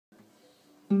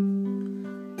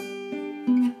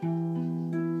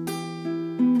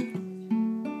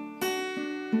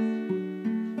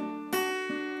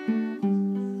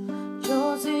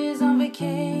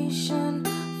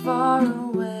far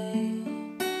away,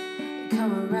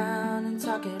 come around and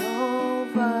talk it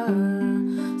over.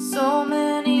 So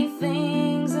many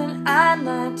things that I'd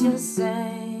like to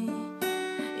say.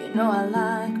 You know I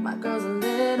like my girls a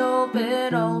little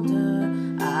bit older.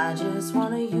 I just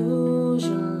wanna use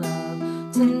your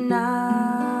love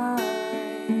tonight.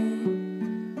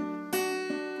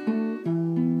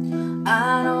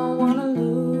 I don't wanna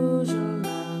lose your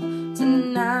love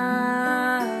tonight.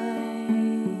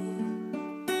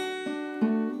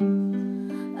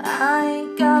 I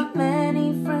ain't got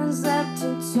many friends left to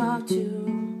talk to.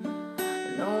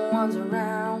 No one's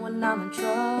around when I'm in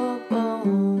trouble.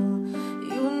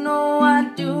 You know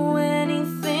I'd do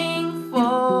anything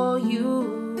for you.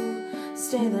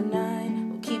 Stay the night,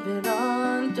 we'll keep it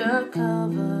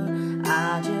undercover.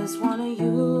 I just wanna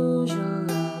use your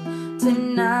love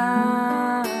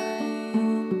tonight.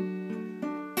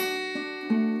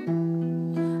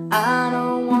 I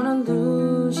don't wanna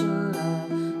lose your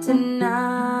love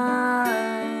tonight.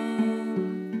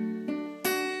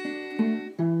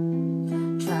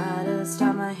 Try to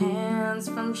stop my hands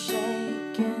from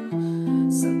shaking.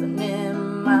 Something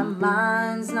in my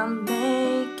mind's not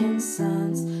making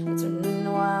sense. It's been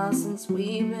a while since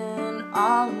we've been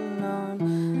all alone.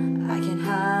 I can't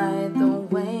hide the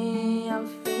way I'm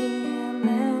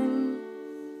feeling.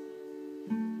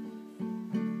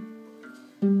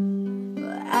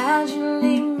 But as you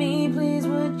leave me, please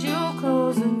would you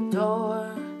close the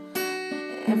door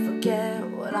and forget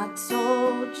what I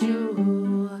told you.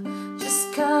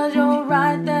 Just 'cause you're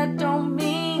right, that don't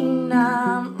mean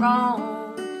I'm wrong.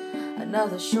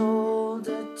 Another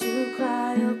shoulder to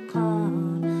cry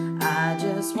upon. I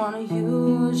just wanna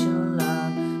use your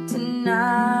love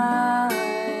tonight.